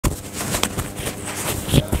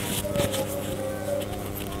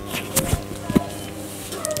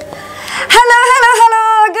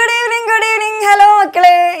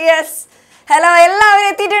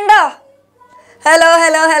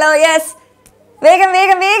വേഗം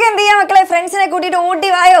വേഗം വേഗം എന്ത് ചെയ്യാം മക്കളെ, ഫ്രണ്ട്സിനെ കൂട്ടിയിട്ട് ഓടി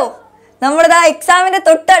വായോ. നമ്മളിതാ എക്സാമിന്റെ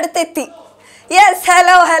തൊട്ടടുത്തെത്തി. Yes,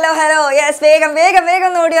 hello hello hello. Yes, വേഗം വേഗം വേഗം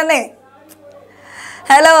ഒന്ന് ഓടി വന്നേ.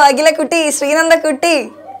 ഹലോ അഖിലക്കുട്ടി, ശ്രീനന്ദക്കുട്ടി.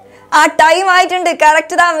 ആ ടൈം ആയിട്ടുണ്ട്,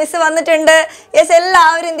 കറക്റ്റ് ദാ മിസ് വന്നിട്ടുണ്ട്. യെസ്,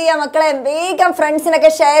 എല്ലാവരും എന്ത് ചെയ്യാം മക്കളെ, വേഗം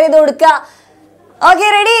ഫ്രണ്ട്സിനൊക്കെ ഷെയർ ചെയ്ത് കൊടുക്കുക. Okay,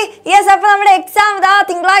 ready? യെസ്, അപ്പൊ നമ്മുടെ എക്സാം ഇതാ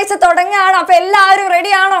തിങ്കളാഴ്ച തുടങ്ങുകയാണ്. അപ്പൊ എല്ലാവരും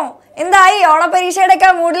റെഡി ആണോ? എന്തായി, ഓണപരീക്ഷയുടെ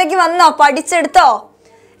ഒക്കെ മൂഡിലേക്ക് വന്നോ? പഠിച്ചെടുത്തോ?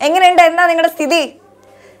 എങ്ങനെയുണ്ട്? എന്താ നിങ്ങളുടെ സ്ഥിതി?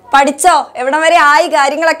 പഠിച്ചോ? എവിടം വരെ ആയി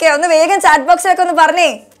കാര്യങ്ങളൊക്കെ? ഒന്ന് വേഗം ചാറ്റ് ബോക്സിലൊക്കെ ഒന്ന് പറഞ്ഞേ.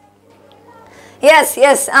 യെസ്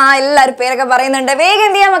യെസ്, ആ എല്ലാവരും പേരൊക്കെ പറയുന്നുണ്ട്. വേഗം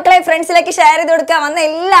എന്ത് ചെയ്യാം മക്കളെ, ഫ്രണ്ട്സിലേക്ക് ഷെയർ ചെയ്ത് കൊടുക്കുക. വന്ന്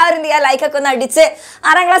എല്ലാവരും എന്ത് ചെയ്യാം, ലൈക്കൊക്കെ ഒന്ന് അടിച്ച്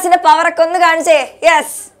 6ാം ക്ലാസ്സിന്റെ പവറൊക്കെ ഒന്ന് കാണിച്ചേ.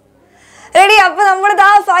 Yes, ready? അപ്പൊ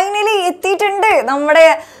നമ്മളിതാ ഫൈനലി എത്തിയിട്ടുണ്ട്. നമ്മുടെ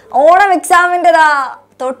ഓണം എക്സാമിൻ്റെ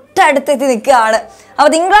തൊട്ടടുത്തെത്തി നിൽക്കുകയാണ്. അപ്പൊ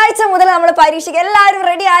തിങ്കളാഴ്ച മുതൽ നമ്മൾ പരീക്ഷയ്ക്ക് എല്ലാവരും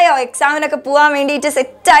റെഡി ആയോ? എക്സാമിനൊക്കെ പോകാൻ വേണ്ടിയിട്ട്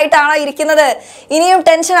സെറ്റ് ആയിട്ടാണോ ഇരിക്കുന്നത്? ഇനിയും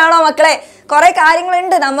ടെൻഷൻ ആണോ മക്കളെ? കുറെ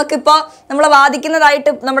കാര്യങ്ങളുണ്ട് നമുക്കിപ്പോൾ. നമ്മൾ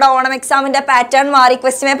വാദിക്കുന്നതായിട്ട് നമ്മുടെ ഓണം എക്സാമിന്റെ പാറ്റേൺ മാറി,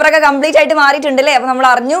 ക്വസ്റ്റ്യൻ പേപ്പറൊക്കെ കംപ്ലീറ്റ് ആയിട്ട് മാറിയിട്ടുണ്ട് അല്ലേ? അപ്പൊ നമ്മൾ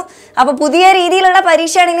അറിഞ്ഞു. അപ്പൊ പുതിയ രീതിയിലുള്ള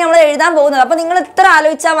പരീക്ഷയാണ് ഇനി നമ്മൾ എഴുതാൻ പോകുന്നത്. അപ്പൊ നിങ്ങൾ ഇത്ര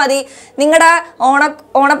ആലോചിച്ചാൽ മതി, നിങ്ങളുടെ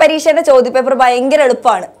ഓണപരീക്ഷയുടെ ചോദ്യപേപ്പർ ഭയങ്കര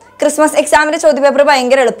എളുപ്പമാണ്. ക്രിസ്മസ് എക്സാമിന്റെ ചോദ്യപേപ്പർ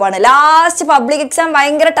ഭയങ്കര എളുപ്പമാണ്. ലാസ്റ്റ് പബ്ലിക് എക്സാം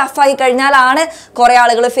ഭയങ്കര ടഫായി കഴിഞ്ഞാലാണ് കുറെ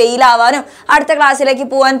ആളുകൾ ഫെയിൽ ആവാനും അടുത്ത ക്ലാസ്സിലേക്ക്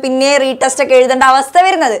പോകാൻ പിന്നെ റീടെസ്റ്റ് ഒക്കെ എഴുതേണ്ട അവസ്ഥ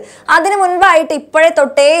വരുന്നത്. അതിന് മുൻപായിട്ട് ഇപ്പോഴേ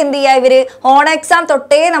തൊട്ടേ എന്ത് ചെയ്യുക, ഇവര് ഓണ എക്സാം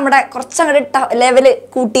തൊട്ടേ നമ്മുടെ കുറച്ചങ്ങോട്ട് ലെവല്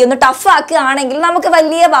കൂട്ടി ഒന്ന് ടഫ് ആക്കുകയാണെങ്കിൽ നമുക്ക്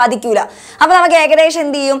വലിയ ബാധിക്കൂല. അപ്പൊ നമുക്ക് ഏകദേശം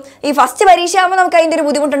എന്ത് ചെയ്യും, ഈ ഫസ്റ്റ് പരീക്ഷ ആകുമ്പോൾ നമുക്ക് അതിൻ്റെ ഒരു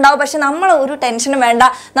ബുദ്ധിമുട്ടുണ്ടാവും. പക്ഷെ നമ്മൾ ഒരു ടെൻഷനും വേണ്ട,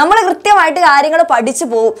 നമ്മൾ കൃത്യമായിട്ട് കാര്യങ്ങൾ പഠിച്ചു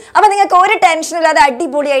പോകും. അപ്പൊ നിങ്ങൾക്ക് ഒരു ടെൻഷൻ ഇല്ലാതെ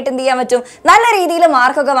അടിപൊളിയായിട്ട് എന്ത് ചെയ്യാൻ പറ്റും, നല്ല രീതിയിൽ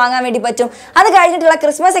മാർക്കൊക്കെ വാങ്ങാൻ വേണ്ടി പറ്റും. അത് കഴിഞ്ഞിട്ടുള്ള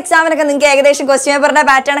ക്രിസ്മസ് എക്സാമിനൊക്കെ നിങ്ങൾക്ക് ഏകദേശം ക്വസ്റ്റ്യൻ പേപ്പറിന്റെ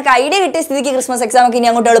പാറ്റേൺ ഒക്കെ ഐഡിയ കിട്ടിയ സ്ഥിതിക്ക് ക്രിസ്മസ് എക്സാം ഒക്കെ ഇനി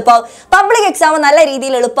അങ്ങോട്ട് എളുപ്പമാവും. പബ്ലിക് എക്സാം നല്ല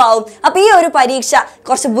രീതിയിൽ എളുപ്പമാവും. അപ്പൊ ഈ ഒരു പരീക്ഷ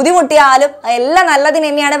കുറച്ച് ബുദ്ധിമുട്ടിയാലും എല്ലാം നല്ലതിന്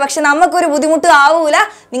തന്നെയാണ്. പക്ഷെ നമുക്കൊരു ബുദ്ധിമുട്ടും ആവൂല.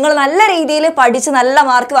 നിങ്ങൾ നല്ല രീതിയിൽ പഠിച്ച് നല്ല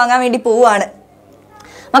മാർക്ക് വാങ്ങാൻ വേണ്ടി പോവുകയാണ്.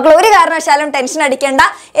 മക്കൾ ഒരു കാരണവശാലും ടെൻഷൻ അടിക്കേണ്ട.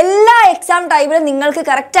 എല്ലാ എക്സാം ടൈമിലും നിങ്ങൾക്ക്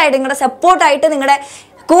കറക്റ്റായിട്ട് നിങ്ങളുടെ സപ്പോർട്ടായിട്ട് നിങ്ങളുടെ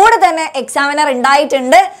കൂടെ തന്നെ എക്സാമിനർ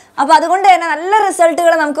ഉണ്ടായിട്ടുണ്ട്. അപ്പോൾ അതുകൊണ്ട് തന്നെ നല്ല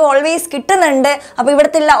റിസൾട്ടുകൾ നമുക്ക് ഓൾവേസ് കിട്ടുന്നുണ്ട്. അപ്പോൾ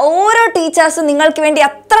ഇവിടുത്തെ ഓരോ ടീച്ചേഴ്സും നിങ്ങൾക്ക് വേണ്ടി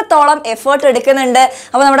അത്രത്തോളം എഫേർട്ട് എടുക്കുന്നുണ്ട്.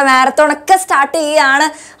 അപ്പോൾ നമ്മുടെ മാരത്തോണൊക്കെ സ്റ്റാർട്ട് ചെയ്യുകയാണ്.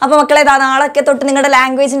 അപ്പോൾ മക്കളെ നാളൊക്കെ തൊട്ട് നിങ്ങളുടെ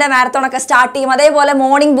ലാംഗ്വേജിൻ്റെ മാരത്തോണൊക്കെ സ്റ്റാർട്ട് ചെയ്യും. അതേപോലെ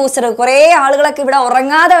മോർണിംഗ് ബൂസ്റ്റർ, കുറേ ആളുകളൊക്കെ ഇവിടെ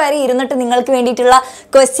ഉറങ്ങാതെ വരെ ഇരുന്നിട്ട് നിങ്ങൾക്ക് വേണ്ടിയിട്ടുള്ള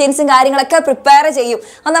ക്വസ്റ്റ്യൻസും കാര്യങ്ങളൊക്കെ പ്രിപ്പയർ ചെയ്യും.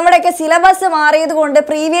 അപ്പോൾ നമ്മുടെയൊക്കെ സിലബസ് മാറിയത് കൊണ്ട്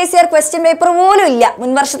പ്രീവിയസ് ഇയർ ക്വസ്റ്റ്യൻ പേപ്പർ പോലും ഇല്ല,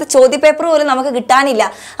 മുൻവർഷത്തെ ചോദ്യപേപ്പർ പോലും നമുക്ക് കിട്ടാനില്ല.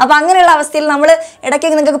 അപ്പോൾ അങ്ങനെയുള്ള അവസ്ഥയിൽ നമ്മൾ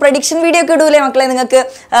ഇടയ്ക്ക് നിങ്ങൾക്ക് പ്രഡിക്ഷൻ വീഡിയോ ഒക്കെ ഇടൂലേ മക്കളെ, നിങ്ങൾക്ക്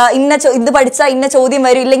ഇത് പഠിച്ചാൽ ഇന്ന ചോദ്യം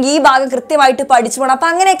വരും, ഇല്ലെങ്കിൽ ഈ ഭാഗം കൃത്യമായിട്ട് പഠിച്ചു പോകണം. അപ്പം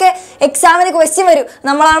അങ്ങനെയൊക്കെ എക്സാമിന് ക്വസ്റ്റ്യൻ വരും.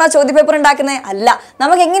 നമ്മളാണോ ചോദ്യപേപ്പർ ഉണ്ടാക്കുന്നത്? അല്ല.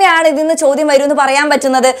 നമുക്ക് എങ്ങനെയാണ് ഇതിന്ന് ചോദ്യം വരും എന്ന് പറയാൻ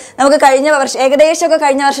പറ്റുന്നത്? നമുക്ക് കഴിഞ്ഞ വർഷം ഏകദേശമൊക്കെ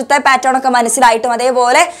കഴിഞ്ഞ വർഷത്തെ പാറ്റേൺ ഒക്കെ മനസ്സിലായിട്ടും,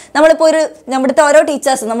 അതേപോലെ നമ്മളിപ്പോൾ നമ്മുടുത്തെ ഓരോ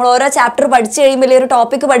ടീച്ചേഴ്സും നമ്മൾ ഓരോ ചാപ്റ്റർ പഠിച്ചു കഴിയുമ്പോൾ, ഒരു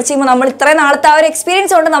ടോപ്പിക്ക് പഠിച്ചു കഴിയുമ്പോൾ നമ്മൾ ഇത്രയും നാളത്തെ ആ ഒരു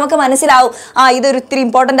എക്സ്പീരിയൻസ് കൊണ്ട് നമുക്ക് മനസ്സിലാവും, ഇതൊരു ഇത്തിരി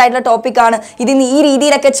ഇമ്പോർട്ടൻ്റ് ആയിട്ടുള്ള ടോപ്പിക്കാണ്, ഇതിന് ഈ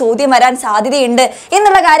രീതിയിലൊക്കെ ചോദ്യം വരാൻ സാധ്യതയുണ്ട്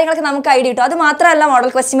എന്നുള്ള കാര്യങ്ങളൊക്കെ നമുക്ക് ഐഡിയ കിട്ടും. അത് മാത്രമല്ല,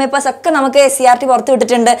 മോഡൽ ക്വസ്റ്റ്യൻ പേപ്പേഴ്സ് ഒക്കെ നമുക്ക് SCERT പുറത്തു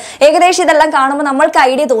വിട്ടിട്ടുണ്ട്. ഏകദേശം ഇതെല്ലാം കാണുമ്പോൾ നമ്മൾക്ക്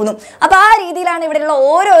ഐഡിയ തോന്നും. അപ്പോൾ ആ രീതിയിലാണ് ഇവിടെയുള്ള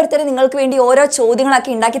ഓരോരുത്തരും നിങ്ങൾക്ക് വേണ്ടി ഓരോ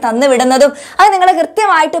ചോദ്യങ്ങളൊക്കെ ഉണ്ടാക്കി തന്നു വിടുന്നതും. അത് നിങ്ങൾ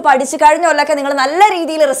കൃത്യമായിട്ട് പഠിച്ചു കഴിഞ്ഞ കൊല്ലമൊക്കെ നിങ്ങൾ നല്ല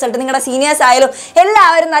രീതിയിൽ റിസൾട്ട്, നിങ്ങളുടെ സീനിയേഴ്സ് ആയാലും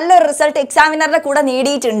എല്ലാവരും നല്ലൊരു റിസൾട്ട് എക്സാമിനറുടെ കൂടെ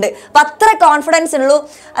നേടിയിട്ടുണ്ട്. അപ്പം അത്ര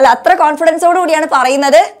കോൺഫിഡൻസോടു കൂടിയാണ്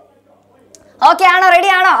പറയുന്നത്. ഓക്കെ ആണോ? റെഡി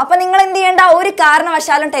ആണോ? അപ്പൊ നിങ്ങൾ എന്ത് ചെയ്യേണ്ട, ഒരു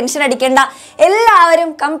കാരണവശാലും ടെൻഷൻ അടിക്കേണ്ട. എല്ലാവരും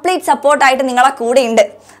കംപ്ലീറ്റ് സപ്പോർട്ടായിട്ട് നിങ്ങളെ കൂടെ ഉണ്ട്.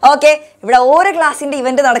 ഓക്കെ, ഇവിടെ ഓരോ ക്ലാസ്സിന്റെ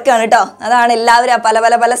ഇവന്റ് നടക്കുകയാണ് കേട്ടോ. അതാണ് എല്ലാവരും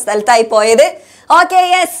പല സ്ഥലത്തായി പോയത്. Okay,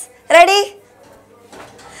 yes, ready?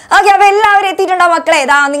 ഓക്കെ, അപ്പൊ എല്ലാവരും എത്തിയിട്ടുണ്ടോ മക്കളെ?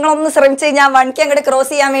 നിങ്ങളൊന്ന് ശ്രമിച്ചു കഴിഞ്ഞാൽ 1K അങ്ങോട്ട്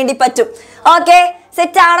ക്രോസ് ചെയ്യാൻ വേണ്ടി പറ്റും. ഓക്കെ,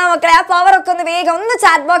 സെറ്റ് ആണോ മക്കളെ? ആ പവറൊക്കെ ഒന്ന് വേഗം ഒന്ന്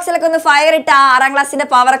ചാറ്റ് ബോക്സിലൊക്കെ ഒന്ന് ഫയർ ഇട്ട് ആ 6ാം ക്ലാസ്സിന്റെ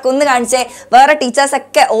പവറൊക്കെ ഒന്ന് കാണിച്ചേ. വേറെ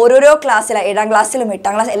ടീച്ചേഴ്സൊക്കെ ഓരോരോ ക്ലാസ്സിലാണ്, 7ാം ക്ലാസ്സിലും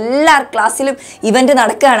 8ാം ക്ലാസ് എല്ലാ ക്ലാസ്സിലും ഇവന്റ്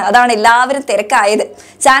നടക്കുകയാണ്. അതാണ് എല്ലാവരും തിരക്കായത്.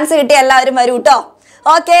 ചാൻസ് കിട്ടിയ എല്ലാവരും വരൂ കേട്ടോ.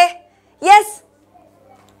 Okay, yes,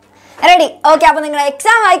 ready? ഓക്കെ, അപ്പൊ നിങ്ങൾ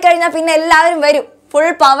എക്സാം ആയി കഴിഞ്ഞാൽ പിന്നെ എല്ലാവരും വരും. ഫുൾ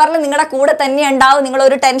പവറിൽ നിങ്ങളുടെ കൂടെ തന്നെ ഉണ്ടാവും. നിങ്ങൾ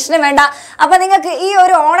ഒരു ടെൻഷനും വേണ്ട. അപ്പൊ നിങ്ങൾക്ക് ഈ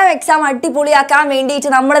ഒരു ഓണം എക്സാം അടിപൊളിയാക്കാൻ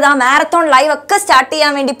വേണ്ടിയിട്ട് നമ്മൾ മാരത്തോൺ ലൈവ് ഒക്കെ സ്റ്റാർട്ട്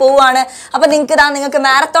ചെയ്യാൻ വേണ്ടി പോവുകയാണ്. അപ്പൊ നിങ്ങൾക്ക്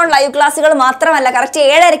മാരത്തോൺ ലൈവ് ക്ലാസ്സുകൾ മാത്രമല്ല, കറക്റ്റ്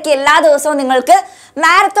 7:30 എല്ലാ ദിവസവും നിങ്ങൾക്ക്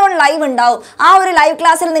മാരത്തോൺ ലൈവ് ഉണ്ടാവും. ആ ഒരു ലൈവ്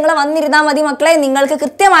ക്ലാസ്സിൽ നിങ്ങൾ വന്നിരുന്നാൽ മതി മക്കളെ. നിങ്ങൾക്ക്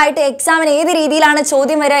കൃത്യമായിട്ട് എക്സാമിന് ഏത് രീതിയിലാണ്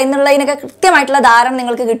ചോദ്യം വരിക എന്നുള്ളതിനൊക്കെ കൃത്യമായിട്ടുള്ള ധാരണ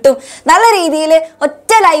നിങ്ങൾക്ക് കിട്ടും. നല്ല രീതിയിൽ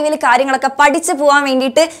ഒറ്റ ലൈവിൽ കാര്യങ്ങളൊക്കെ പഠിച്ചു പോകാൻ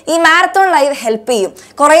വേണ്ടിയിട്ട് ഈ മാരത്തോൺ ലൈവ് ഹെൽപ്പ് ചെയ്യും.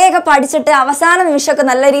 കുറേയൊക്കെ പഠിച്ചിട്ട് അവസാന നിമിഷമൊക്കെ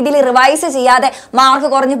നല്ല രീതിയിൽ റിവൈസ് ചെയ്യാതെ മാർക്ക്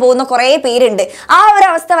കുറഞ്ഞു പോകുന്ന കുറേ പേരുണ്ട്. ആ ഒരു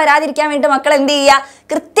അവസ്ഥ വരാതിരിക്കാൻ വേണ്ടി മക്കൾ എന്ത് ചെയ്യുക,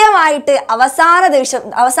 കൃത്യമായിട്ട്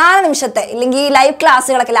അവസാന നിമിഷത്തെ അല്ലെങ്കിൽ ലൈവ്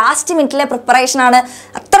ക്ലാസ്സുകളൊക്കെ ലാസ്റ്റ് മിനിറ്റിലെ പ്രിപ്പറേഷനാണ്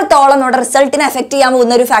അത്രത്തോളം നമ്മുടെ റിസൾട്ടിനെ എഫക്റ്റ് ചെയ്യാൻ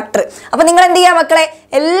പോകുന്ന ഒരു ഫാക്ടർ. അപ്പോൾ നിങ്ങൾ എന്ത് ചെയ്യുക മക്കളെ,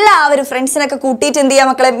 എല്ലാവരും ഫ്രണ്ട്സിനൊക്കെ കൂട്ടിയിട്ട് എന്ത് ചെയ്യുക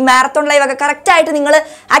മക്കളെ, മാരത്തോൺ ലൈവ് ഒക്കെ കറക്റ്റായിട്ട് നിങ്ങൾ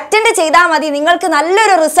അറ്റൻഡ് ചെയ്താൽ മതി. നിങ്ങൾക്ക്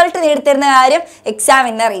നല്ലൊരു റിസൾട്ട് നേടിത്തരുന്ന കാര്യം എക്സാം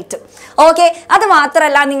വിന്നർ റേറ്റ്. ഓക്കെ, അത്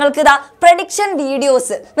മാത്രമല്ല നിങ്ങൾക്ക് ഇതാ പ്രഡിക്ഷൻ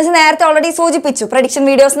വീഡിയോസ് മിസ് നേരത്തെ ഓൾറെഡി സൂചിപ്പിച്ചു. പ്രഡിക്ഷൻ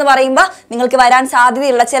വീഡിയോസ് എന്ന് പറയുമ്പോൾ നിങ്ങൾക്ക് വരാൻ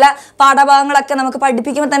സാധ്യതയുള്ള ചില പാഠഭാഗങ്ങളൊക്കെ നമുക്ക്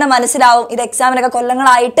പഠിപ്പിക്കുമ്പോൾ തന്നെ മനസ്സിലാവും ഇത് എക്സാമിനൊക്കെ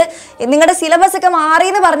കൊല്ലങ്ങളായിട്ട് നിങ്ങളുടെ സിലബസ് ഒക്കെ മാറി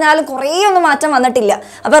എന്ന് പറഞ്ഞാലും കുറേ ഒന്നും മാറ്റം വന്നിട്ടില്ല.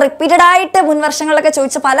 അപ്പോൾ റിപ്പീറ്റഡ് ആയിട്ട് മുൻ വർഷങ്ങളിലൊക്കെ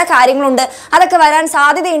ചോദിച്ച പല കാര്യങ്ങളുണ്ട്, അതൊക്കെ വരാൻ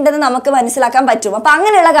സാധ്യതയുണ്ടെന്ന് നമുക്ക് മനസ്സിലാക്കാൻ പറ്റും. അപ്പോൾ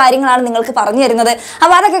അങ്ങനെയുള്ള കാര്യങ്ങളാണ് നിങ്ങൾക്ക് പറഞ്ഞു തരുന്നത്.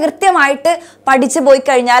 അപ്പോൾ അതൊക്കെ കൃത്യമായിട്ട് പഠിച്ചു പോയി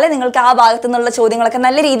കഴിഞ്ഞാൽ നിങ്ങൾക്ക് ആ ഭാഗത്തു നിന്നുള്ള ചോദ്യങ്ങളൊക്കെ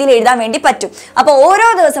നല്ല രീതിയിൽ എഴുതാൻ വേണ്ടി പറ്റും. അപ്പോൾ ഓരോ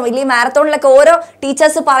ദിവസം ഈ മാരത്തോണിലൊക്കെ ഓരോ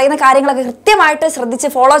ടീച്ചേഴ്സ് പറയുന്ന കാര്യങ്ങളൊക്കെ കൃത്യമായിട്ട് ശ്രദ്ധിച്ച്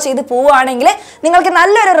ഫോളോ ചെയ്ത് പോവുകയാണെങ്കിൽ നിങ്ങൾക്ക്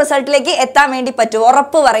നല്ലൊരു റിസൾട്ടിലേക്ക് എത്താൻ വേണ്ടി പറ്റും,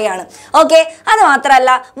 ഉറപ്പ് പറയാണ്. ഓക്കെ, അത്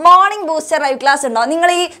മാത്രമല്ല മോർണിംഗ് ബൂസ്റ്റർ ലൈവ് ക്ലാസ് ഉണ്ടാവും. നിങ്ങൾ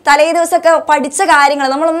ഈ തലേ ദിവസമൊക്കെ പഠിച്ച കാര്യങ്ങൾ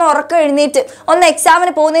നമ്മളൊന്ന് ഉറക്കം എഴുന്നേറ്റ് ഒന്ന്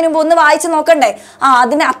എക്സാമിന് പോകുന്നതിന് മുമ്പ് ഒന്ന് വായിച്ച് നോക്കണ്ടേ,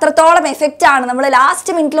 അതിന് അത്രത്തോളം എഫക്റ്റ് ആണ്. നമ്മൾ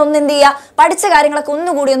ലാസ്റ്റ് മിനിറ്റിൽ ഒന്ന് എന്ത് ചെയ്യുക, പഠിച്ച കാര്യങ്ങളൊക്കെ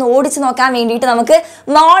ഒന്നുകൂടി ഒന്ന് ഓടിച്ച് നോക്കാൻ വേണ്ടിയിട്ട് നമുക്ക്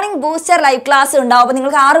മോർണിംഗ് ബൂസ്റ്റർ ലൈവ് ക്ലാസ് ഉണ്ടാവും. അപ്പോൾ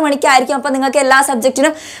നിങ്ങൾക്ക് 6 മണിക്കായിരിക്കും. അപ്പോൾ നിങ്ങൾക്ക് എല്ലാ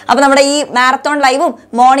സബ്ജക്റ്റിനും അപ്പോൾ നമ്മുടെ ഈ മാരത്തോൺ ലൈവും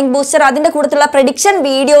മോർണിംഗ് ബൂസ്റ്റർ അതിൻ്റെ കൂട്ടത്തിലുള്ള പ്രഡിക്ഷൻ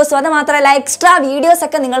വീഡിയോസും അത് മാത്രമല്ല എക്സ്ട്രാ വീഡിയോസ്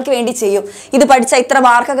ഒക്കെ നിങ്ങൾക്ക് വേണ്ടി ചെയ്യും. ഇത് പഠിച്ച ഇത്ര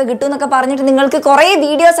മാർക്കൊക്കെ കിട്ടും എന്നൊക്കെ പറഞ്ഞിട്ട് നിങ്ങൾക്ക് കുറേ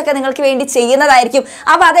വീഡിയോസ് ഒക്കെ നിങ്ങൾക്ക് വേണ്ടി ചെയ്യുന്നതായിരിക്കും.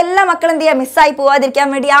 അപ്പോൾ അതെല്ലാം മക്കൾ എന്ത് ചെയ്യുക, മിസ്സായി പോകാതിരിക്കാൻ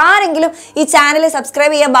വേണ്ടി ആരെങ്കിലും ഈ ചാനൽ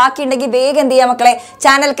സബ്സ്ക്രൈബ് ചെയ്യാൻ ബാക്കിയുണ്ടെങ്കിൽ വേഗം എന്ത് ചെയ്യുക മക്കളെ,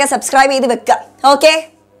 ചാനലൊക്കെ സബ്സ്ക്രൈബ് ചെയ്ത് വെക്കുക. ഓക്കെ,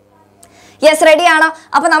 യെസ്, റെഡി ആണോ?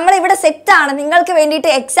 അപ്പോൾ നമ്മൾ ഇവിടെ സെറ്റാണ്. നിങ്ങൾക്ക് വേണ്ടിയിട്ട്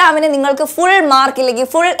എക്സാമിന് നിങ്ങൾക്ക് ഫുൾ മാർക്ക് ഇല്ലെങ്കിൽ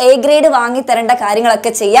ഫുൾ എ ഗ്രേഡ് വാങ്ങി തരേണ്ട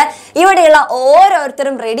കാര്യങ്ങളൊക്കെ ചെയ്യാൻ ഇവിടെയുള്ള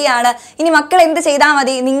ഓരോരുത്തരും റെഡിയാണ്. ഇനി മക്കൾ എന്ത് ചെയ്താൽ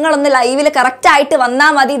മതി, നിങ്ങളൊന്ന് ലൈവിൽ കറക്റ്റായിട്ട്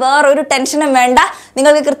വന്നാൽ മതി, വേറൊരു ടെൻഷനും വേണ്ട.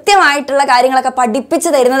 നിങ്ങൾക്ക് കൃത്യമായിട്ടുള്ള കാര്യങ്ങളൊക്കെ പഠിപ്പിച്ച്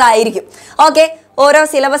തരുന്നതായിരിക്കും. ഓക്കെ, ഓരോ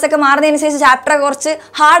സിലബസ് ഒക്കെ മാറുന്നതനുസരിച്ച് ചാപ്റ്റർ കുറച്ച്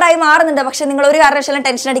ഹാർഡായി മാറുന്നുണ്ട്. പക്ഷെ നിങ്ങൾ ഒരു കാരണവശാലും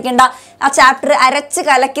ടെൻഷൻ അടിക്കേണ്ട, ആ ചാപ്റ്റർ അരച്ച്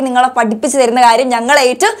കലക്കി നിങ്ങളെ പഠിപ്പിച്ച് തരുന്ന കാര്യം ഞങ്ങൾ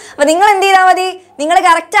ഏറ്റു. അപ്പോൾ നിങ്ങൾ എന്ത് ചെയ്താൽ മതി, നിങ്ങൾ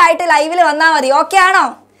കറക്റ്റായിട്ട് ലൈവിൽ വന്നാൽ മതി. ഓക്കെ ആണോ?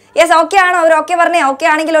 യെസ്, ഓക്കെ ആണോ? ഒരു ഓക്കെ പറഞ്ഞേ. ഓക്കെ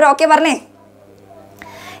ആണെങ്കിൽ ഒരു ഓക്കെ പറഞ്ഞേ.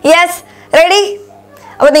 Yes, ready?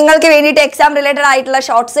 അപ്പോൾ നിങ്ങൾക്ക് വേണ്ടിയിട്ട് എക്സാം റിലേറ്റഡ് ആയിട്ടുള്ള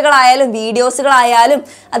ഷോർട്സുകളായാലും വീഡിയോസുകളായാലും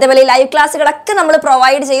അതേപോലെ ലൈവ് ക്ലാസ്സുകളൊക്കെ നമ്മൾ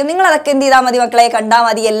പ്രൊവൈഡ് ചെയ്യും. നിങ്ങൾ അതൊക്കെ എന്ത് ചെയ്താൽ മതി മക്കളെ, കണ്ടാൽ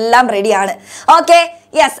മതി, എല്ലാം റെഡിയാണ്. Okay,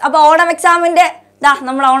 yes. അപ്പോൾ ഓണം എക്സാമിൻ്റെ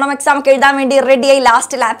നമ്മൾ ഓണം എക്സാം ഒക്കെ എഴുതാൻ വേണ്ടി റെഡിയായി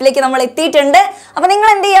ലാസ്റ്റ് ലാപ്പിലേക്ക് നമ്മൾ എത്തിയിട്ടുണ്ട്. അപ്പോൾ നിങ്ങൾ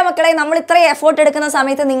എന്ത് ചെയ്യുക മക്കളെ, നമ്മൾ ഇത്രയും എഫേർട്ട് എടുക്കുന്ന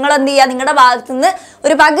സമയത്ത് നിങ്ങൾ എന്ത് ചെയ്യുക, നിങ്ങളുടെ ഭാഗത്തു നിന്ന്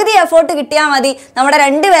ഒരു പകുതി എഫേർട്ട് കിട്ടിയാൽ മതി. നമ്മുടെ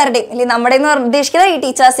രണ്ടുപേരുടെയും അല്ലെങ്കിൽ നമ്മുടെ എന്ന് ഉദ്ദേശിക്കുന്നത് ഈ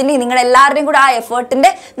ടീച്ചേഴ്സിൻ്റെയും നിങ്ങളുടെ എല്ലാവരുടെയും കൂടെ ആ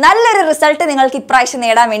എഫേർട്ടിൻ്റെ നല്ലൊരു റിസൾട്ട് നിങ്ങൾക്ക് ഇപ്രാവശ്യം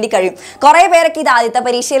നേടാൻ വേണ്ടി കഴിയും. കുറേ പേരൊക്കെ ഇത് ആദ്യത്തെ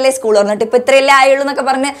പരീക്ഷയിലെ സ്കൂൾ പറഞ്ഞിട്ട് ഇപ്പോൾ ഇത്രയല്ലേ ആയുള്ളൂ എന്നൊക്കെ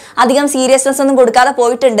പറഞ്ഞ് അധികം സീരിയസ്നെസ് ഒന്നും കൊടുക്കാതെ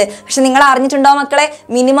പോയിട്ടുണ്ട്. പക്ഷെ നിങ്ങൾ അറിഞ്ഞിട്ടുണ്ടോ മക്കളെ,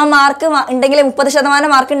 മിനിമം മാർക്ക് ഉണ്ടെങ്കിൽ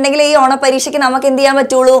 30% മാർക്ക് ഉണ്ടെങ്കിൽ ഈ ഓണപരീക്ഷയ്ക്ക് നമുക്ക് എന്ത് ചെയ്യാൻ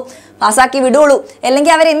പറ്റുള്ളൂ, പാസ്സാക്കി വിടുള്ളൂ.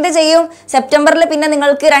 അല്ലെങ്കിൽ അവരെന്ത് ചെയ്യും, സെപ്റ്റംബറിൽ പിന്നെ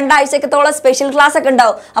നിങ്ങൾക്ക് 2 ആഴ്ചക്കത്തോളം സ്പെഷ്യൽ ക്ലാസ് ഒക്കെ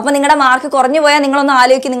ഉണ്ടാവും. അപ്പോൾ നിങ്ങളുടെ മാർക്ക് കുറഞ്ഞു പോയാൽ നിങ്ങളൊന്ന്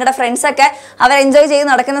ആലോചിക്കും, നിങ്ങളുടെ ഫ്രണ്ട്സൊക്കെ അവർ എൻജോയ് ചെയ്ത്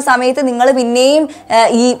നടക്കുന്ന സമയത്ത് നിങ്ങൾ പിന്നെയും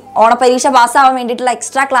ഈ ഓണപരീക്ഷ പാസ്സാവാൻ വേണ്ടിയിട്ടുള്ള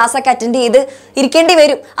എക്സ്ട്രാ ക്ലാസ് ഒക്കെ അറ്റൻഡ് ചെയ്ത് ഇരിക്കേണ്ടി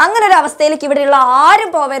വരും. അങ്ങനെ ഒരു അവസ്ഥയിലേക്ക് ഇവിടെയുള്ള ആരും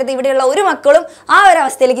പോവരുത്, ഇവിടെയുള്ള ഒരു മക്കളും ആ ഒരു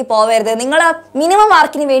അവസ്ഥയിലേക്ക് പോവരുത്. നിങ്ങൾ മിനിമം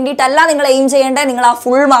മാർക്കിന് വേണ്ടിയിട്ടല്ല നിങ്ങൾ എയിം ചെയ്യേണ്ടത്, നിങ്ങൾ ആ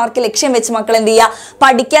ഫുൾ മാർക്ക് ലക്ഷ്യം വെച്ച് മക്കൾ എന്ത് ചെയ്യുക,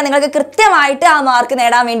 പഠിക്കുക. നിങ്ങൾക്ക് കൃത്യമായിട്ട് ആ മാർക്ക്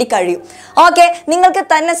നേടാൻ വേണ്ടി കഴിയും. ഓക്കെ, നിങ്ങൾക്ക്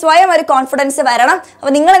തന്നെ സ്വയം ഒരു കോൺഫിഡൻസ് വരണം.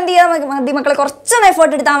 അപ്പോൾ നിങ്ങൾ എന്ത് ചെയ്യാൻ മതി മക്കളെ, കുറച്ചൊന്ന്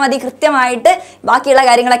എഫേർട്ട് എടുത്താൽ മതി, കൃത്യമായിട്ട് ബാക്കിയുള്ള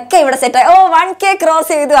കാര്യങ്ങളൊക്കെ ഇവിടെ സെറ്റായി. 1K ക്രോസ്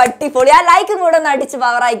ചെയ്തു, അടിപൊളി. ആ ലൈക്കും കൂടെ ഒന്ന് അടിച്ച്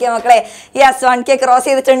പവർ അയക്കുക മക്കളെ. യെസ്, 1K ക്രോസ്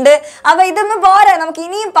ചെയ്തിട്ടുണ്ട്. അപ്പോൾ ഇതൊന്നും പോരാ, നമുക്ക്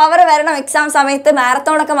ഇനിയും പവർ വരണം. എക്സാം സമയത്ത്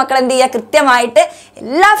മാരത്തോണൊക്കെ മക്കൾ എന്ത് ചെയ്യുക, കൃത്യമായിട്ട്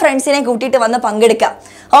എല്ലാ ഫ്രണ്ട്സിനെയും കൂട്ടിയിട്ട് വന്ന് പങ്കെടുക്കാം.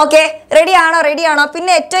 ഓക്കെ, റെഡി ആണോ?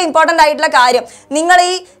 പിന്നെ ഏറ്റവും ഇമ്പോർട്ടൻ്റ് ആയിട്ടുള്ള കാര്യം, നിങ്ങൾ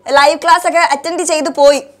ഈ ലൈവ് ക്ലാസ് ഒക്കെ അറ്റൻഡ് ചെയ്ത്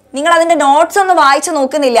പോയി, നിങ്ങൾ അതിൻ്റെ നോട്ട്സ് ഒന്നും വായിച്ച്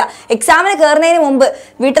നോക്കുന്നില്ല. എക്സാമിന് കയറുന്നതിന് മുമ്പ്,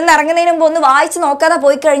 വീട്ടിൽ നിന്ന് ഇറങ്ങുന്നതിന് മുമ്പ് ഒന്ന് വായിച്ച് നോക്കാതെ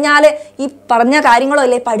പോയി കഴിഞ്ഞാൽ ഈ പറഞ്ഞ കാര്യങ്ങളോ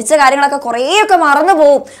അല്ലേ പഠിച്ച കാര്യങ്ങളൊക്കെ കുറേയൊക്കെ മറന്നു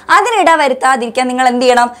പോവും. അതിനിട വരുത്താതിരിക്കാൻ നിങ്ങൾ എന്ത്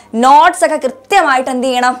ചെയ്യണം, നോട്ട്സ് ഒക്കെ കൃത്യമായിട്ട് എന്ത്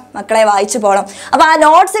ചെയ്യണം മക്കളെ, വായിച്ചു പോകണം. അപ്പോൾ ആ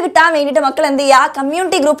നോട്ട്സ് കിട്ടാൻ വേണ്ടിയിട്ട് മക്കൾ എന്ത് ചെയ്യുക, ആ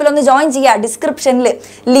കമ്മ്യൂണിറ്റി ഗ്രൂപ്പിൽ ഒന്ന് ജോയിൻ ചെയ്യുക. ഡിസ്ക്രിപ്ഷനിൽ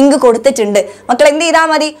ലിങ്ക് കൊടുത്തിട്ടുണ്ട്. മക്കൾ എന്ത് ചെയ്താൽ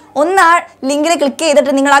മതി, ഒന്ന് ആ ലിങ്കിൽ ക്ലിക്ക്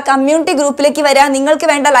ചെയ്തിട്ട് നിങ്ങൾ ആ കമ്മ്യൂണിറ്റി ഗ്രൂപ്പിലേക്ക് വരിക. നിങ്ങൾക്ക്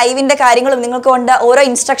വേണ്ട ലൈവിൻ്റെ കാര്യങ്ങളും നിങ്ങൾക്ക് വേണ്ട ഓരോ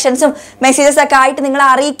ഇൻസ്ട്രക്ഷൻസും മെസ്സേജസ് ഒക്കെ ആയിട്ട് നിങ്ങളെ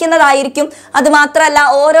അറിയിക്കുന്നതായിരിക്കും. അത് മാത്രമല്ല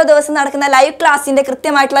ഓരോ ദിവസം നടക്കുന്ന ലൈവ് ക്ലാസ്സിൻ്റെ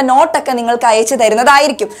കൃത്യമായിട്ടുള്ള നോട്ടൊക്കെ നിങ്ങൾക്ക് അയച്ചു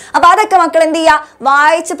തരുന്നതായിരിക്കും. അപ്പോൾ അതൊക്കെ മക്കൾ എന്ത് ചെയ്യുക,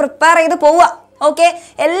 വായിച്ച് പ്രിപ്പയർ ചെയ്ത് പോവുക. ഓക്കെ,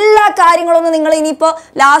 എല്ലാ കാര്യങ്ങളൊന്നും നിങ്ങൾ ഇനിയിപ്പോൾ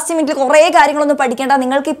ലാസ്റ്റ് മിനിറ്റിൽ കുറേ കാര്യങ്ങളൊന്നും പഠിക്കേണ്ട,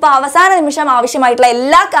 നിങ്ങൾക്ക് ഇപ്പോൾ അവസാന നിമിഷം ആവശ്യമായിട്ടുള്ള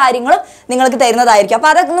എല്ലാ കാര്യങ്ങളും നിങ്ങൾക്ക് തരുന്നതായിരിക്കും.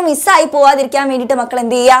 അപ്പോൾ അതൊക്കെ ഒന്ന് മിസ്സായി പോകാതിരിക്കാൻ വേണ്ടിയിട്ട് മക്കൾ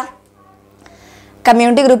എന്ത് ചെയ്യുക,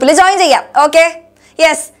 കമ്മ്യൂണിറ്റി ഗ്രൂപ്പിൽ ജോയിൻ ചെയ്യാം. Okay,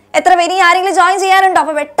 yes. എത്ര പേര് ആരെങ്കിലും ജോയിൻ ചെയ്യാനുണ്ടോ?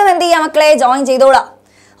 അപ്പോൾ പെട്ടെന്ന് എന്ത് ചെയ്യാം മക്കളെ, ജോയിൻ ചെയ്തോളാം.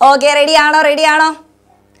 ഓക്കെ, റെഡി ആണോ?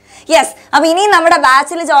 യെസ്. അപ്പോൾ ഇനി നമ്മുടെ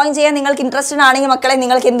ബാച്ചിൽ ജോയിൻ ചെയ്യാൻ നിങ്ങൾക്ക് ഇൻട്രസ്റ്റഡ് ആണെങ്കിൽ മക്കളെ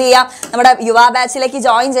നിങ്ങൾക്ക് എന്ത് ചെയ്യാം, നമ്മുടെ യുവ ബാച്ചിലേക്ക്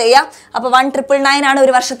ജോയിൻ ചെയ്യാം. അപ്പോൾ 1,999 ആണ്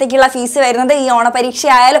ഒരു വർഷത്തേക്കുള്ള ഫീസ് വരുന്നത്. ഈ ഓണപരീക്ഷ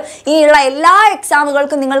ആയാലും ഇനിയുള്ള എല്ലാ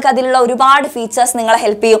എക്സാമുകൾക്കും നിങ്ങൾക്ക് അതിലുള്ള ഒരുപാട് ഫീച്ചേഴ്സ് നിങ്ങളെ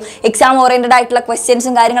ഹെൽപ്പ് ചെയ്യും. എക്സാം ഓറിയന്റഡ് ആയിട്ടുള്ള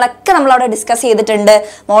ക്വസ്റ്റ്യൻസും കാര്യങ്ങളൊക്കെ നമ്മളവിടെ ഡിസ്കസ് ചെയ്തിട്ടുണ്ട്.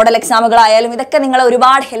 മോഡൽ എക്സാമുകളായാലും ഇതൊക്കെ നിങ്ങളെ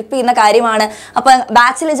ഒരുപാട് ഹെൽപ്പ് ചെയ്യുന്ന കാര്യമാണ്. അപ്പോൾ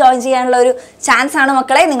ബാച്ചിൽ ജോയിൻ ചെയ്യാനുള്ള ഒരു ചാൻസ് ആണ്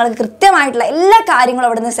മക്കളെ. നിങ്ങൾക്ക് കൃത്യമായിട്ടുള്ള എല്ലാ കാര്യങ്ങളും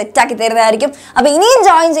അവിടെ നിന്ന് സെറ്റാക്കി തരുന്നതായിരിക്കും. അപ്പോൾ ഇനിയും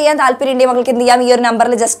ജോയിൻ ചെയ്യാൻ താല്പര്യമുണ്ടെങ്കിൽ മക്കൾക്ക് എന്ത് ചെയ്യാം, ഈ ഒരു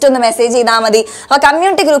നമ്പറിൽ ജസ്റ്റ് ഒന്ന് മെസ്സേജ് ചെയ്താൽ മതി. അപ്പോൾ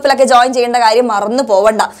കമ്മ്യൂണിറ്റി ഗ്രൂപ്പിലൊക്കെ ജോയിൻ ചെയ്യേണ്ട കാര്യം മറന്നു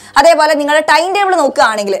പോവണ്ട. അതേപോലെ നിങ്ങളുടെ ടൈം ടേബിൾ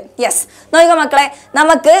നോക്കുകയാണെങ്കിൽ യെസ് നോക്കുക മക്കളെ,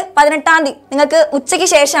 നമുക്ക് 18-ാം തീയതി നിങ്ങൾക്ക് ഉച്ചയ്ക്ക്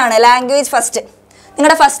ശേഷമാണ് ലാംഗ്വേജ് ഫസ്റ്റ്,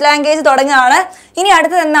 നിങ്ങളുടെ ഫസ്റ്റ് ലാംഗ്വേജ് തുടങ്ങുകയാണ്. ഇനി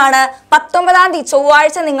അടുത്തത് എന്നാണ് 19-ാം തീയതി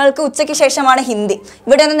ചൊവ്വാഴ്ച നിങ്ങൾക്ക് ഉച്ചയ്ക്ക് ശേഷമാണ് ഹിന്ദി.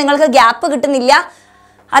 ഇവിടെ ഒന്നും നിങ്ങൾക്ക് ഗ്യാപ്പ് കിട്ടുന്നില്ല.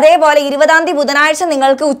 അതേപോലെ 20-ാം തീയതി ബുധനാഴ്ച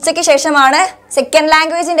നിങ്ങൾക്ക് ഉച്ചയ്ക്ക് ശേഷമാണ് സെക്കൻഡ്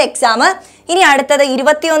ലാംഗ്വേജിൻ്റെ എക്സാം. ഇനി അടുത്തത്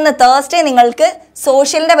 21 തേഴ്സ്ഡേ നിങ്ങൾക്ക്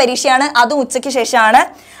സോഷ്യലിൻ്റെ പരീക്ഷയാണ്, അതും ഉച്ചയ്ക്ക് ശേഷമാണ്.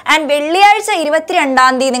 ആൻഡ് വെള്ളിയാഴ്ച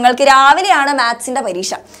 22-ാം തീയതി നിങ്ങൾക്ക് രാവിലെയാണ് മാത്സിൻ്റെ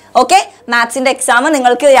പരീക്ഷ. ഓക്കെ, മാത്സിൻ്റെ എക്സാം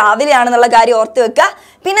നിങ്ങൾക്ക് രാവിലെയാണെന്നുള്ള കാര്യം ഓർത്ത് വെക്കുക.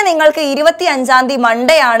 പിന്നെ നിങ്ങൾക്ക് 25-ാം തീയതി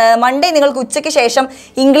മൺഡേ ആണ്. മൺഡേ നിങ്ങൾക്ക് ഉച്ചയ്ക്ക് ശേഷം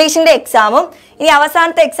ഇംഗ്ലീഷിൻ്റെ എക്സാമും. ഇനി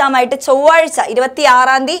അവസാനത്തെ എക്സാം ആയിട്ട് ചൊവ്വാഴ്ച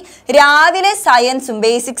 26-ാം തീയതി രാവിലെ സയൻസും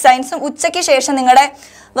ബേസിക് സയൻസും, ഉച്ചയ്ക്ക് ശേഷം നിങ്ങളുടെ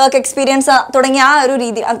വർക്ക് എക്സ്പീരിയൻസ് തുടങ്ങിയ ആ ഒരു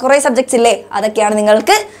രീതി കുറേ സബ്ജക്ട്സ് ഇല്ലേ, അതൊക്കെയാണ്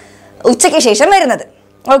നിങ്ങൾക്ക് ഉച്ചയ്ക്ക് ശേഷം വരുന്നത്.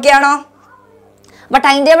 ഓക്കെ ആണോ? അപ്പോൾ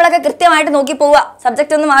ടൈം ടേബിളൊക്കെ കൃത്യമായിട്ട് നോക്കി പോവുക,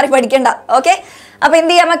 സബ്ജക്റ്റ് ഒന്നും മാറി പഠിക്കേണ്ട. ഓക്കെ, അപ്പോൾ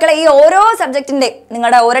എന്ത് ചെയ്യാം മക്കളെ, ഈ ഓരോ സബ്ജക്റ്റിൻ്റെ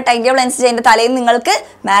നിങ്ങളുടെ ഓരോ ടൈം ടേബിൾ അനുസരിച്ച് അതിൻ്റെ തലേന്ന് നിങ്ങൾക്ക്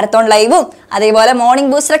മാരത്തോൺ ലൈവും അതേപോലെ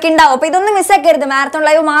മോർണിംഗ് ബൂസ്റ്ററൊക്കെ ഉണ്ടാവും. അപ്പോൾ ഇതൊന്നും മിസ്സാക്കരുത്. മാരത്തോൺ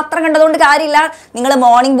ലൈവ് മാത്രം കണ്ടതുകൊണ്ട് കാര്യമില്ല, നിങ്ങൾ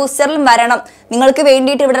മോർണിംഗ് ബൂസ്റ്ററിലും വരണം. നിങ്ങൾക്ക്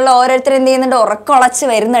വേണ്ടിയിട്ട് ഇവിടെയുള്ള ഓരോരുത്തരും എന്ത് ചെയ്യുന്നുണ്ട്, ഉറക്കമുളച്ച്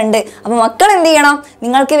വരുന്നുണ്ട്. അപ്പോൾ മക്കൾ എന്ത് ചെയ്യണം,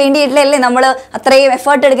 നിങ്ങൾക്ക് വേണ്ടിയിട്ടല്ലേ നമ്മൾ അത്രയും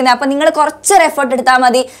എഫേർട്ട് എടുക്കുന്നത്. അപ്പോൾ നിങ്ങൾ കുറച്ചൊരു എഫേർട്ട് എടുത്താൽ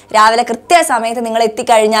മതി. രാവിലെ കൃത്യസമയത്ത് നിങ്ങൾ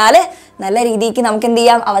എത്തിക്കഴിഞ്ഞാൽ നല്ല രീതിക്ക് നമുക്ക് എന്ത്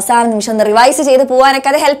ചെയ്യാം, അവസാന നിമിഷം ഒന്ന് റിവൈസ് ചെയ്ത് പോകാനൊക്കെ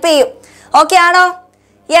അത് ഹെൽപ്പ് ചെയ്യും. ഓക്കെ ആണോ?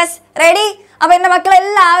 Yes, ready? അപ്പോൾ എൻ്റെ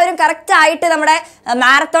മക്കളെല്ലാവരും കറക്റ്റായിട്ട് നമ്മുടെ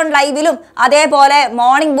മാരത്തോൺ ലൈവിലും അതേപോലെ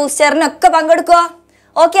മോർണിംഗ് ബൂസ്റ്ററിനും ഒക്കെ പങ്കെടുക്കുക.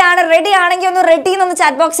 ഓക്കെ ആണ്? റെഡി ആണെങ്കിൽ ഒന്ന് റെഡി എന്നൊന്ന്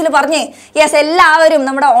ചാറ്റ് ബോക്സിൽ പറഞ്ഞേ. യെസ്, എല്ലാവരും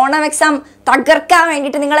നമ്മുടെ ഓണം എക്സാം തകർക്കാൻ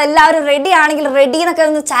വേണ്ടിയിട്ട് നിങ്ങൾ എല്ലാവരും റെഡി ആണെങ്കിൽ റെഡി എന്നൊക്കെ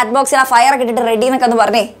ഒന്ന് ചാറ്റ് ബോക്സിൽ ആ ഫയർ ഒക്കെ ഇട്ടിട്ട് റെഡി എന്നൊക്കെ ഒന്ന്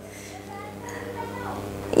പറഞ്ഞേ.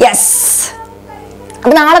 യെസ്.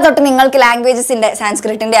 അപ്പോൾ നാളെ തൊട്ട് നിങ്ങൾക്ക് ലാംഗ്വേജസിൻ്റെ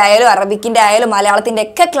സാൻസ്ക്രിറ്റിൻ്റെ ആയാലും അറബിക്കിൻ്റെ ആയാലും മലയാളത്തിൻ്റെ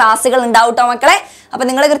ഒക്കെ ക്ലാസ്സുകൾ ഉണ്ടാവും കേട്ടോ മക്കളെ. അപ്പോൾ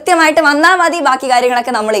നിങ്ങൾ കൃത്യമായിട്ട് വന്നാൽ മതി, ബാക്കി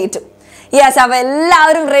കാര്യങ്ങളൊക്കെ നമ്മൾ ഏറ്റു. യെസ്, അപ്പോൾ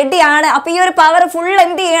എല്ലാവരും റെഡിയാണ്. അപ്പോൾ ഈ ഒരു പവർ ഫുൾ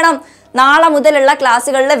എന്ത് ചെയ്യണം, നാളെ മുതലുള്ള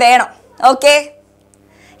ക്ലാസ്സുകളിൽ വേണം. Okay,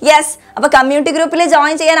 yes. അപ്പോൾ കമ്മ്യൂണിറ്റി ഗ്രൂപ്പിൽ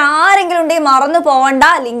ജോയിൻ ചെയ്യാൻ ആരെങ്കിലും ഉണ്ടെങ്കിൽ മറന്നു പോകണ്ട,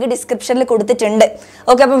 ലിങ്ക് ഡിസ്ക്രിപ്ഷനിൽ കൊടുത്തിട്ടുണ്ട്.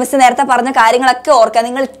 ഓക്കെ, അപ്പോൾ മിസ് നേരത്തെ പറഞ്ഞ കാര്യങ്ങളൊക്കെ ഓർക്കുക.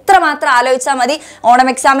 നിങ്ങൾ ഇത്ര മാത്രം ആലോചിച്ചാൽ മതി. ഓണം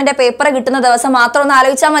എക്സാമിൻ്റെ പേപ്പർ കിട്ടുന്ന ദിവസം മാത്രം ഒന്ന്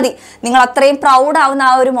ആലോചിച്ചാൽ മതി. നിങ്ങൾ അത്രയും പ്രൗഡ് ആവുന്ന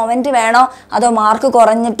ആ ഒരു മൊമെൻറ്റ് വേണോ, അതോ മാർക്ക്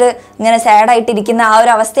കുറഞ്ഞിട്ട് ഇങ്ങനെ സാഡായിട്ടിരിക്കുന്ന ആ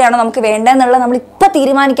ഒരു അവസ്ഥയാണോ നമുക്ക് വേണ്ടതെന്നുള്ളത് നമ്മളിപ്പോൾ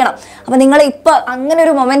തീരുമാനിക്കണം. അപ്പോൾ നിങ്ങൾ ഇപ്പോൾ അങ്ങനെ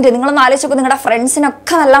ഒരു മൊമെൻറ്റ് നിങ്ങളൊന്ന് ആലോചിച്ച് നോക്കും. നിങ്ങളുടെ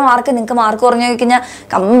ഫ്രണ്ട്സിനൊക്കെ നല്ല മാർക്ക്, നിങ്ങൾക്ക് മാർക്ക് കുറഞ്ഞു കഴിഞ്ഞാൽ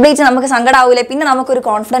കംപ്ലീറ്റ് നമുക്ക് സങ്കടമാവില്ലേ, പിന്നെ നമുക്കൊരു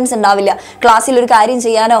കോൺഫിഡൻസ് ഉണ്ടാവില്ല. ക്ലാസ്സിൽ ഒരു കാര്യം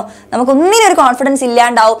ചെയ്യാനോ നമുക്കൊന്നിനും ഒരു കോൺഫിഡൻസ്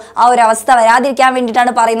ഇല്ലാണ്ടാവും. ആ ഒരു അവസ്ഥ വരാതിരിക്കാൻ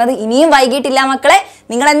വേണ്ടിയിട്ടാണ് പറയുന്നത്. ഇനിയും വൈകിട്ടില്ല മക്കളെ,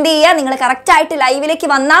 നിങ്ങൾ എന്ത് ചെയ്യുക, നിങ്ങൾ കറക്റ്റായിട്ട് ലൈവിലേക്ക്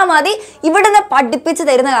വന്നാൽ മതി. ഇവിടുന്ന് പഠിപ്പിച്ച്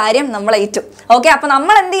തരുന്ന കാര്യം നമ്മൾ ഏറ്റു. ഓക്കെ, അപ്പോൾ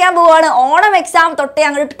നമ്മൾ എന്ത് ചെയ്യാൻ പോവുകയാണ്, ഓണം എക്സാം തൊട്ടേ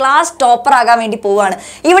അങ്ങോട്ട് ക്ലാസ് ടോപ്പർ ആകാൻ വേണ്ടി പോവുകയാണ്.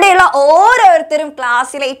 ഇവിടെയുള്ള ഓരോരുത്തരും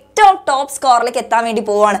ക്ലാസ്സിലെ ഏറ്റവും ടോപ്പ് സ്കോറിലേക്ക് എത്താൻ വേണ്ടി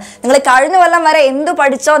പോവുകയാണ്. നിങ്ങൾ കഴിഞ്ഞ കൊല്ലം വരെ എന്ത്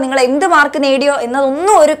പഠിച്ചോ, നിങ്ങൾ എന്ത് മാർക്ക് നേടിയോ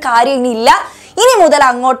എന്നതൊന്നും ഒരു കാര്യം ഇനിയില്ല. ഇനി മുതൽ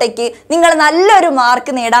അങ്ങോട്ടേക്ക് നിങ്ങൾ നല്ലൊരു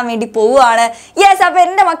മാർക്ക് നേടാൻ വേണ്ടി പോവുകയാണ്. യെസ്, അപ്പോൾ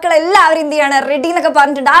എൻ്റെ മക്കൾ എല്ലാവരും എന്ത് ചെയ്യാണ്, റെഡി എന്നൊക്കെ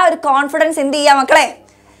പറഞ്ഞിട്ടുണ്ട്. ആ ഒരു കോൺഫിഡൻസ് എന്ത് ചെയ്യുക മക്കളെ,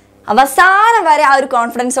 അവസാനം വരെ ആ ഒരു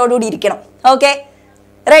കോൺഫിഡൻസോടുകൂടി ഇരിക്കണം. Okay,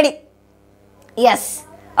 ready? യെസ്.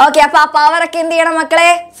 ഓക്കെ, അപ്പോൾ ആ പവറൊക്കെ എന്ത് ചെയ്യണം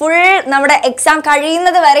മക്കളെ, ഫുൾ നമ്മുടെ എക്സാം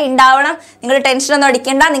കഴിയുന്നത് വരെ ഉണ്ടാവണം. നിങ്ങൾ ടെൻഷനൊന്നും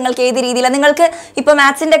അടിക്കേണ്ട. നിങ്ങൾക്ക് ഏത് രീതിയിലാണ്, നിങ്ങൾക്ക് ഇപ്പോൾ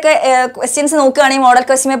മാത്സിൻ്റെ ഒക്കെ ക്വസ്റ്റ്യൻസ് നോക്കുകയാണെങ്കിൽ, മോഡൽ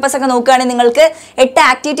ക്വസ്റ്റ്യൻ പേപ്പേഴ്സ് ഒക്കെ നോക്കുകയാണെങ്കിൽ നിങ്ങൾക്ക് 8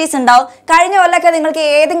 ആക്ടിവിറ്റീസ് ഉണ്ടാവും. കഴിഞ്ഞ കൊല്ലമൊക്കെ നിങ്ങൾക്ക്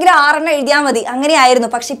ഏതെങ്കിലും 6 എഴുതിയാൽ മതി, അങ്ങനെയായിരുന്നു.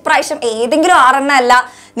 പക്ഷെ ഇപ്രാവശ്യം ഏതെങ്കിലും 6 അല്ല,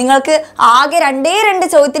 നിങ്ങൾക്ക് ആകെ 2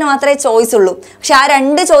 ചോദ്യത്തിന് മാത്രമേ ചോയ്സ് ഉള്ളൂ. പക്ഷെ ആ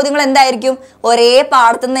 2 ചോദ്യങ്ങൾ എന്തായിരിക്കും, ഒരേ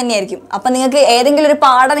പാഠത്തു നിന്ന് തന്നെയായിരിക്കും. അപ്പം നിങ്ങൾക്ക് ഏതെങ്കിലും ഒരു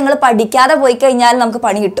പാഠം നിങ്ങൾ പഠിക്കാതെ പോയി കഴിഞ്ഞാൽ നമുക്ക്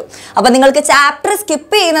പണി കിട്ടും. അപ്പം നിങ്ങൾക്ക് ചാപ്റ്റർ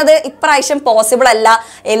സ്കിപ്പ് ചെയ്യുന്നത് ഇപ്രാവശ്യം പോസിബിൾ അല്ല.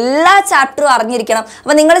 എല്ലാ ചാപ്റ്ററും അറിഞ്ഞിരിക്കണം.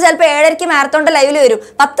 അപ്പം നിങ്ങൾ ചിലപ്പോൾ 7:30 മാരത്തോണിൻ്റെ ലൈവിൽ വരും,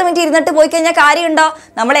 10 മിനിറ്റ് ഇരുന്നിട്ട് പോയി കഴിഞ്ഞാൽ കാര്യമുണ്ടോ?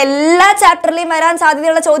 നമ്മൾ എല്ലാ ചാപ്റ്ററിലെയും വരാൻ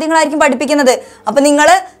സാധ്യതയുള്ള ചോദ്യങ്ങളായിരിക്കും പഠിപ്പിക്കുന്നത്. അപ്പം നിങ്ങൾ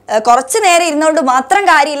കുറച്ച് നേരം ഇരുന്നുകൊണ്ട് മാത്രം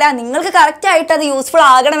കാര്യമില്ല. നിങ്ങൾക്ക് കറക്റ്റായിട്ട് അത് യൂസ്ഫുൾ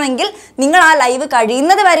ആകണമെങ്കിൽ നിങ്ങൾ ആ ലൈവ്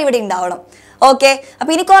കഴിയുന്നത് വരെ ഇവിടെ ഉണ്ടാവണം. ഓക്കെ,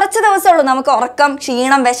 അപ്പോൾ ഇനി കുറച്ച് ദിവസമുള്ളൂ. നമുക്ക് ഉറക്കം,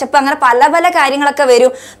 ക്ഷീണം, വിശപ്പ് അങ്ങനെ പല പല കാര്യങ്ങളൊക്കെ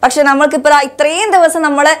വരും. പക്ഷെ നമ്മൾക്കിപ്പോൾ ഇത്രയും ദിവസം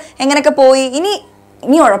നമ്മൾ എങ്ങനെയൊക്കെ പോയി, ഇനി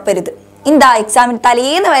ഉഴപ്പരുത്. എന്താ എക്സാമിന്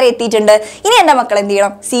തലേന്ന് വരെ എത്തിയിട്ടുണ്ട്. ഇനി എൻ്റെ മക്കൾ എന്ത്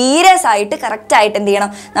ചെയ്യണം, സീരിയസ് ആയിട്ട് കറക്റ്റായിട്ട് എന്ത് ചെയ്യണം,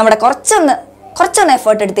 നമ്മുടെ കുറച്ചൊന്ന്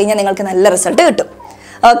എഫേർട്ട് എടുത്തു കഴിഞ്ഞാൽ നിങ്ങൾക്ക് നല്ല റിസൾട്ട് കിട്ടും.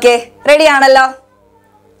 ഓക്കെ, റെഡി ആണല്ലോ?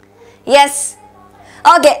 യെസ്.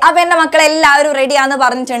 ഓക്കെ, അപ്പൊ എന്റെ മക്കളെ എല്ലാവരും റെഡിയാന്ന്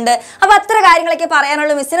പറഞ്ഞിട്ടുണ്ട്. അപ്പൊ അത്ര കാര്യങ്ങളൊക്കെ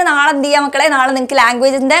പറയാനുള്ളൂ മിസ്സിന്. നാളെ എന്ത് ചെയ്യാം മക്കളെ, നാളെ നിങ്ങൾക്ക്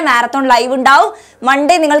ലാംഗ്വേജിന്റെ മാരത്തോൺ ലൈവ് ഉണ്ടാവും.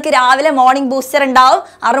 മൺഡേ നിങ്ങൾക്ക് രാവിലെ മോർണിംഗ് ബൂസ്റ്റർ ഉണ്ടാവും,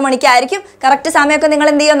 6 മണിക്കായിരിക്കും. കറക്റ്റ് സമയമൊക്കെ നിങ്ങൾ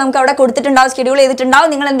എന്ത് ചെയ്യുക, നമുക്ക് അവിടെ കൊടുത്തിട്ടുണ്ടാവും, ഷെഡ്യൂൾ ചെയ്തിട്ടുണ്ടാവും.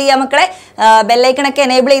 നിങ്ങൾ എന്ത് ചെയ്യുക മക്കളെ, ബെല്ലൈക്കണൊക്കെ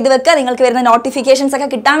എനേബിൾ ചെയ്ത് വെക്കുക. നിങ്ങൾക്ക് വരുന്ന നോട്ടിഫിക്കേഷൻസ് ഒക്കെ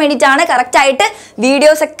കിട്ടാൻ വേണ്ടിയിട്ടാണ്. കറക്റ്റ് ആയിട്ട്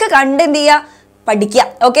വീഡിയോസ് ഒക്കെ കണ്ട് എന്ത് ചെയ്യുക, പഠിക്കുക.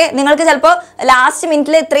 ഓക്കെ, നിങ്ങൾക്ക് ചിലപ്പോൾ ലാസ്റ്റ്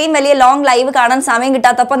മിനിറ്റിൽ ഇത്രയും വലിയ ലോങ് ലൈവ് കാണാൻ സമയം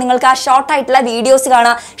കിട്ടാത്തപ്പോൾ നിങ്ങൾക്ക് ആ ഷോർട്ട് ആയിട്ടുള്ള വീഡിയോസ്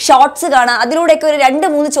കാണാം, ഷോർട്സ് കാണാം. അതിലൂടെയൊക്കെ ഒരു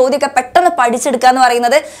 2-3 ചോദ്യമൊക്കെ പെട്ടെന്ന് പഠിച്ചെടുക്കുക എന്ന്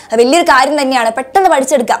പറയുന്നത് വലിയൊരു കാര്യം തന്നെയാണ്. പെട്ടെന്ന്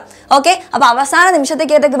പഠിച്ചെടുക്കാം. ഓക്കെ, അപ്പോൾ അവസാന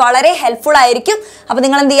നിമിഷത്തേക്ക് ഇതൊക്കെ വളരെ ഹെൽപ്ഫുൾ ആയിരിക്കും. അപ്പോൾ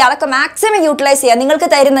നിങ്ങൾ എന്ത് ചെയ്യുക, അതൊക്കെ മാക്സിമം യൂട്ടിലൈസ് ചെയ്യുക.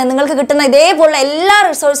 നിങ്ങൾക്ക് കിട്ടുന്ന ഇതേപോലുള്ള എല്ലാ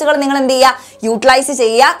റിസോഴ്സുകളും നിങ്ങൾ എന്ത് ചെയ്യുക, യൂട്ടിലൈസ്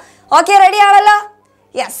ചെയ്യുക. ഓക്കെ, റെഡി ആണല്ലോ?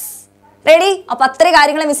 Yes, ready. അപ്പൊ അത്ര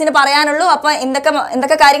കാര്യങ്ങൾ മിസ്സിന് പറയാനുള്ളൂ. അപ്പൊ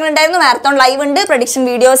എന്തൊക്കെ കാര്യങ്ങൾ ഉണ്ടായിരുന്നു? മാരത്തോൺ ലൈവ് ഉണ്ട്, പ്രഡിക്ഷൻ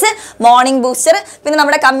വീഡിയോസ്, മോർണിംഗ് ബൂസ്റ്റർ, പിന്നെ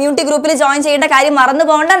നമ്മുടെ കമ്മ്യൂണിറ്റി ഗ്രൂപ്പിൽ ജോയിൻ ചെയ്യേണ്ട കാര്യം മറന്നു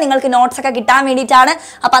പോകണ്ട. നിങ്ങൾക്ക് നോട്ട്സ് ഒക്കെ കിട്ടാൻ വേണ്ടിയിട്ടാണ്.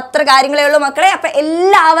 അപ്പൊ അത്ര കാര്യങ്ങളേ ഉള്ളൂ മക്കളെ. അപ്പൊ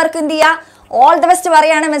എല്ലാവർക്കും എന്ത് ചെയ്യുക, ഓൾ ദ ബെസ്റ്റ്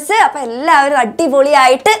പറയാണ് മിസ്. അപ്പൊ എല്ലാവരും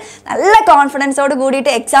അടിപൊളിയായിട്ട് നല്ല കോൺഫിഡൻസോട്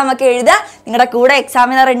കൂടിയിട്ട് എക്സാം ഒക്കെ എഴുതുക. നിങ്ങളുടെ കൂടെ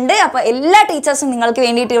എക്സാമിനർ ഉണ്ട്. അപ്പൊ എല്ലാ ടീച്ചേഴ്സും നിങ്ങൾക്ക്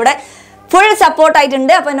വേണ്ടിയിട്ട് ഇവിടെ ഫുൾ സപ്പോർട്ട്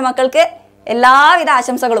ആയിട്ടുണ്ട്. അപ്പൊ എൻ്റെ മക്കൾക്ക് എല്ലാവിധ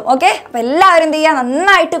ആശംസകളും. ഓക്കെ, അപ്പൊ എല്ലാവരും എന്ത് ചെയ്യുക,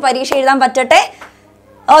 നന്നായിട്ട് പരീക്ഷ എഴുതാൻ പറ്റട്ടെ.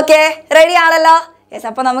 ഓക്കെ, റെഡി ആണല്ലോ? യെസ്.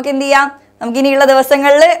 അപ്പൊ നമുക്ക് എന്ത് ചെയ്യാം, നമുക്ക് ഇനിയുള്ള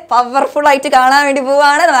ദിവസങ്ങളിൽ പവർഫുൾ ആയിട്ട് കാണാൻ വേണ്ടി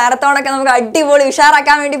പോവുകയാണ്. മാരത്തോണൊക്കെ നമുക്ക് അടിപൊളി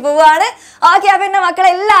ഉഷാറാക്കാൻ വേണ്ടി പോവുകയാണ്. ഓക്കെ, അപ്പൊ എൻ്റെ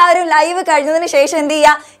മക്കളെല്ലാവരും ലൈവ് കഴിഞ്ഞതിന് ശേഷം എന്ത്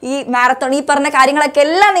ചെയ്യുക, ഈ മാരത്തോൺ ഈ പറഞ്ഞ കാര്യങ്ങളൊക്കെ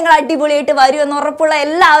എല്ലാം നിങ്ങൾ അടിപൊളിയായിട്ട് വരും എന്ന് ഉറപ്പുള്ള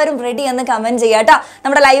എല്ലാവരും റെഡി എന്ന് കമന്റ് ചെയ്യുക കേട്ടോ.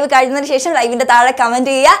 നമ്മുടെ ലൈവ് കഴിഞ്ഞതിന് ശേഷം ലൈവിന്റെ താഴെ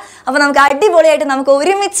കമന്റ് ചെയ്യുക. അപ്പൊ നമുക്ക് അടിപൊളിയായിട്ട് നമുക്ക്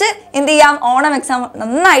ഒരുമിച്ച് എന്ത് ചെയ്യാം, ഓണം എക്സാം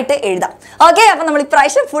നന്നായിട്ട് എഴുതാം. ഓക്കെ, അപ്പൊ നമ്മൾ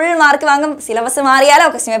ഇപ്രാവശ്യം ഫുൾ മാർക്ക് വാങ്ങും. സിലബസ് മാറിയാലോ,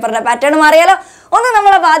 ക്വസ്റ്റ്യൻ പേപ്പറിന്റെ പാറ്റേൺ മാറിയാലോ ഒന്നും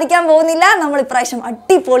നമ്മളെ ബാധിക്കാൻ പോകുന്നില്ല. നമ്മൾ ഇപ്രാവശ്യം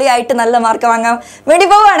അടിപൊളിയായിട്ട് നല്ല മാർക്ക് വാങ്ങാൻ വേണ്ടി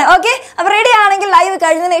പോവുകയാണ്. ഓക്കെ, അപ്പൊ റെഡി ആണെങ്കിൽ ലൈവ്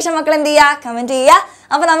കഴിഞ്ഞതിന് ശേഷം മക്കൾ എന്ത് ചെയ്യുക, കമന്റ് ചെയ്യുക.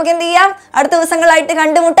 അപ്പൊ നമുക്ക് എന്ത് ചെയ്യാം, അടുത്ത ദിവസങ്ങളായിട്ട്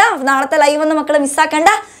കണ്ടുമുട്ടാം. നാളത്തെ ലൈവ് ഒന്നും മക്കളെ മിസ്സാക്കണ്ട.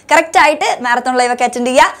 കറക്റ്റ് ആയിട്ട് മാരത്തോൺ ലൈവ് ഒക്കെ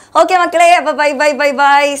അറ്റൻഡ് ചെയ്യുക. ഓക്കെ മക്കളെ, അപ്പൊ bye bye bye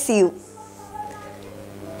bye, C U.